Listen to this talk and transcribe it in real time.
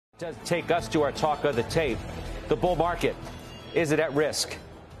To take us to our talk of the tape, the bull market, is it at risk?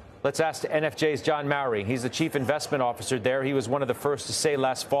 Let's ask NFJ's John Mowrey. He's the chief investment officer there. He was one of the first to say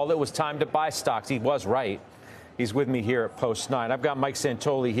last fall it was time to buy stocks. He was right. He's with me here at Post 9. I've got Mike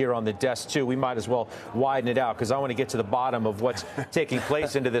Santoli here on the desk, too. We might as well widen it out because I want to get to the bottom of what's taking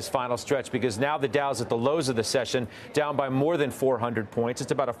place into this final stretch, because now the Dow's at the lows of the session, down by more than 400 points.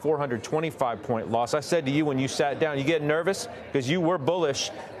 It's about a 425-point loss. I said to you when you sat down, you get nervous because you were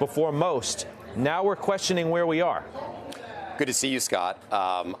bullish before most. Now we're questioning where we are. Good to see you, Scott.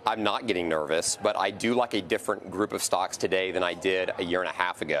 I'm not getting nervous, but I do like a different group of stocks today than I did a year and a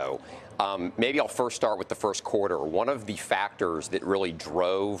half ago. Maybe I'll first start with the first quarter. One of the factors that really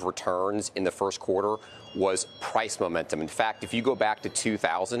drove returns in the first quarter was price momentum. In fact, if you go back to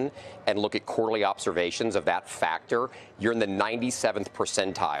 2000 and look at quarterly observations of that factor, you're in the 97th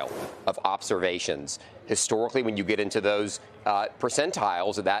percentile of observations. Historically, when you get into those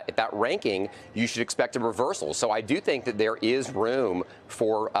percentiles at that ranking, you should expect a reversal. So I do think that there is room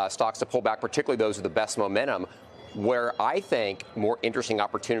for stocks to pull back, particularly those with the best momentum. Where I think more interesting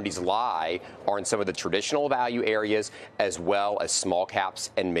opportunities lie are in some of the traditional value areas, as well as small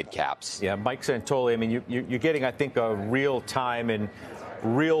caps and mid caps. Yeah, Mike Santoli, I mean, you're getting, I think, a real time and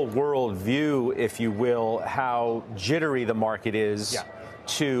real world view, if you will, how jittery the market is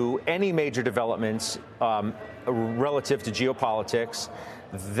to any major developments relative to geopolitics.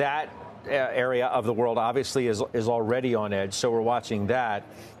 That area of the world obviously is already on edge, so we're watching that.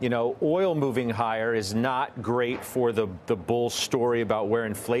 You know, oil moving higher is not great for the bull story about where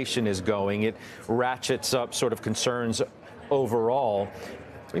inflation is going. It ratchets up sort of concerns overall.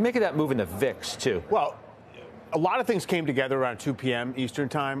 We make that move in the VIX too. Well, a lot of things came together around 2 p.m. Eastern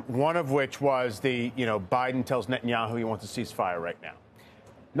time, one of which was Biden tells Netanyahu he wants a ceasefire right now.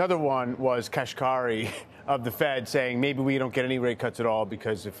 Another one was Kashkari of the Fed saying maybe we don't get any rate cuts at all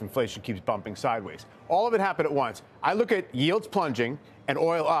because if inflation keeps bumping sideways. All of it happened at once. I look at yields plunging and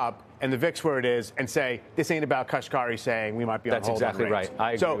oil up and the VIX where it is and say this ain't about Kashkari saying we might be on hold. That's exactly right.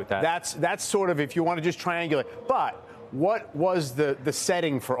 I agree with that. So that's sort of, if you want to just triangulate. But what was the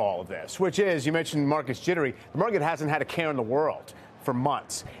setting for all of this? Which is, you mentioned market's jittery. The market hasn't had a care in the world for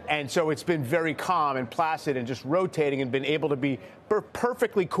months. And so it's been very calm and placid and just rotating and been able to be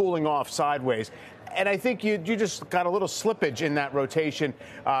perfectly cooling off sideways. And I think you just got a little slippage in that rotation.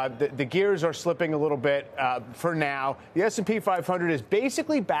 The gears are slipping a little bit for now. The S&P 500 is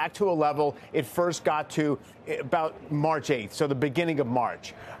basically back to a level it first got to about March 8th, so the beginning of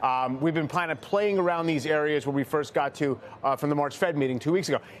March. We've been playing around these areas where we first got to from the March Fed meeting 2 weeks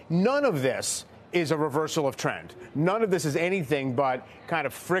ago. None of this is a reversal of trend. None of this is anything but kind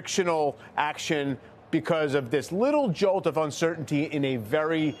of frictional action because of this little jolt of uncertainty in a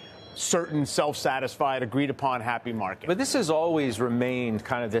very certain, self-satisfied, agreed-upon, happy market. But this has always remained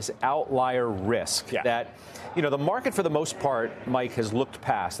kind of this outlier risk that, the market for the most part, Mike, has looked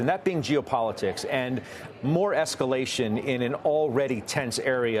past, and that being geopolitics and more escalation in an already tense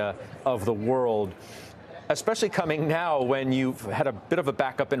area of the world. Especially coming now when you've had a bit of a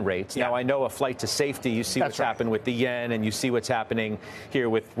backup in rates. Now, I know a flight to safety. You see what's happened with the yen, and you see what's happening here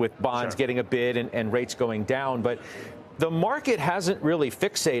with bonds getting a bid and rates going down. But the market hasn't really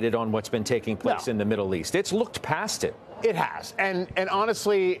fixated on what's been taking place in the Middle East. It's looked past it. It has. And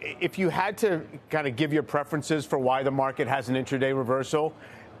honestly, if you had to kind of give your preferences for why the market has an intraday reversal,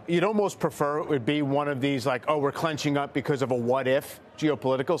 you'd almost prefer it would be one of these like, oh, we're clenching up because of a what-if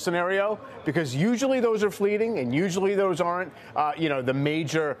geopolitical scenario, because usually those are fleeting and usually those aren't, the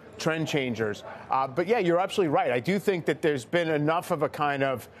major trend changers. But, yeah, you're absolutely right. I do think that there's been enough of a kind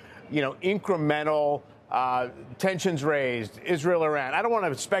of, incremental tensions raised, Israel, Iran. I don't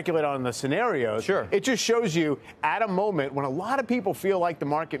want to speculate on the scenarios. Sure. It just shows you at a moment when a lot of people feel like the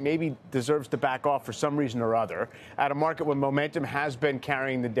market maybe deserves to back off for some reason or other, at a market when momentum has been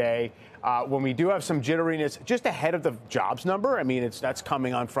carrying the day, when we do have some jitteriness just ahead of the jobs number. I mean, that's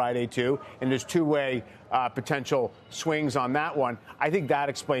coming on Friday, too, and there's two-way potential swings on that one. I think that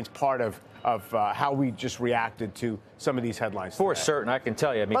explains part of how we just reacted to some of these headlines for today. certain, I can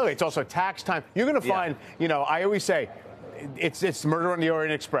tell you. I mean, by the way, it's also tax time. You're going to find, I always say, it's Murder on the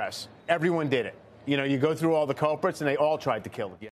Orient Express. Everyone did it. You go through all the culprits, and they all tried to kill him.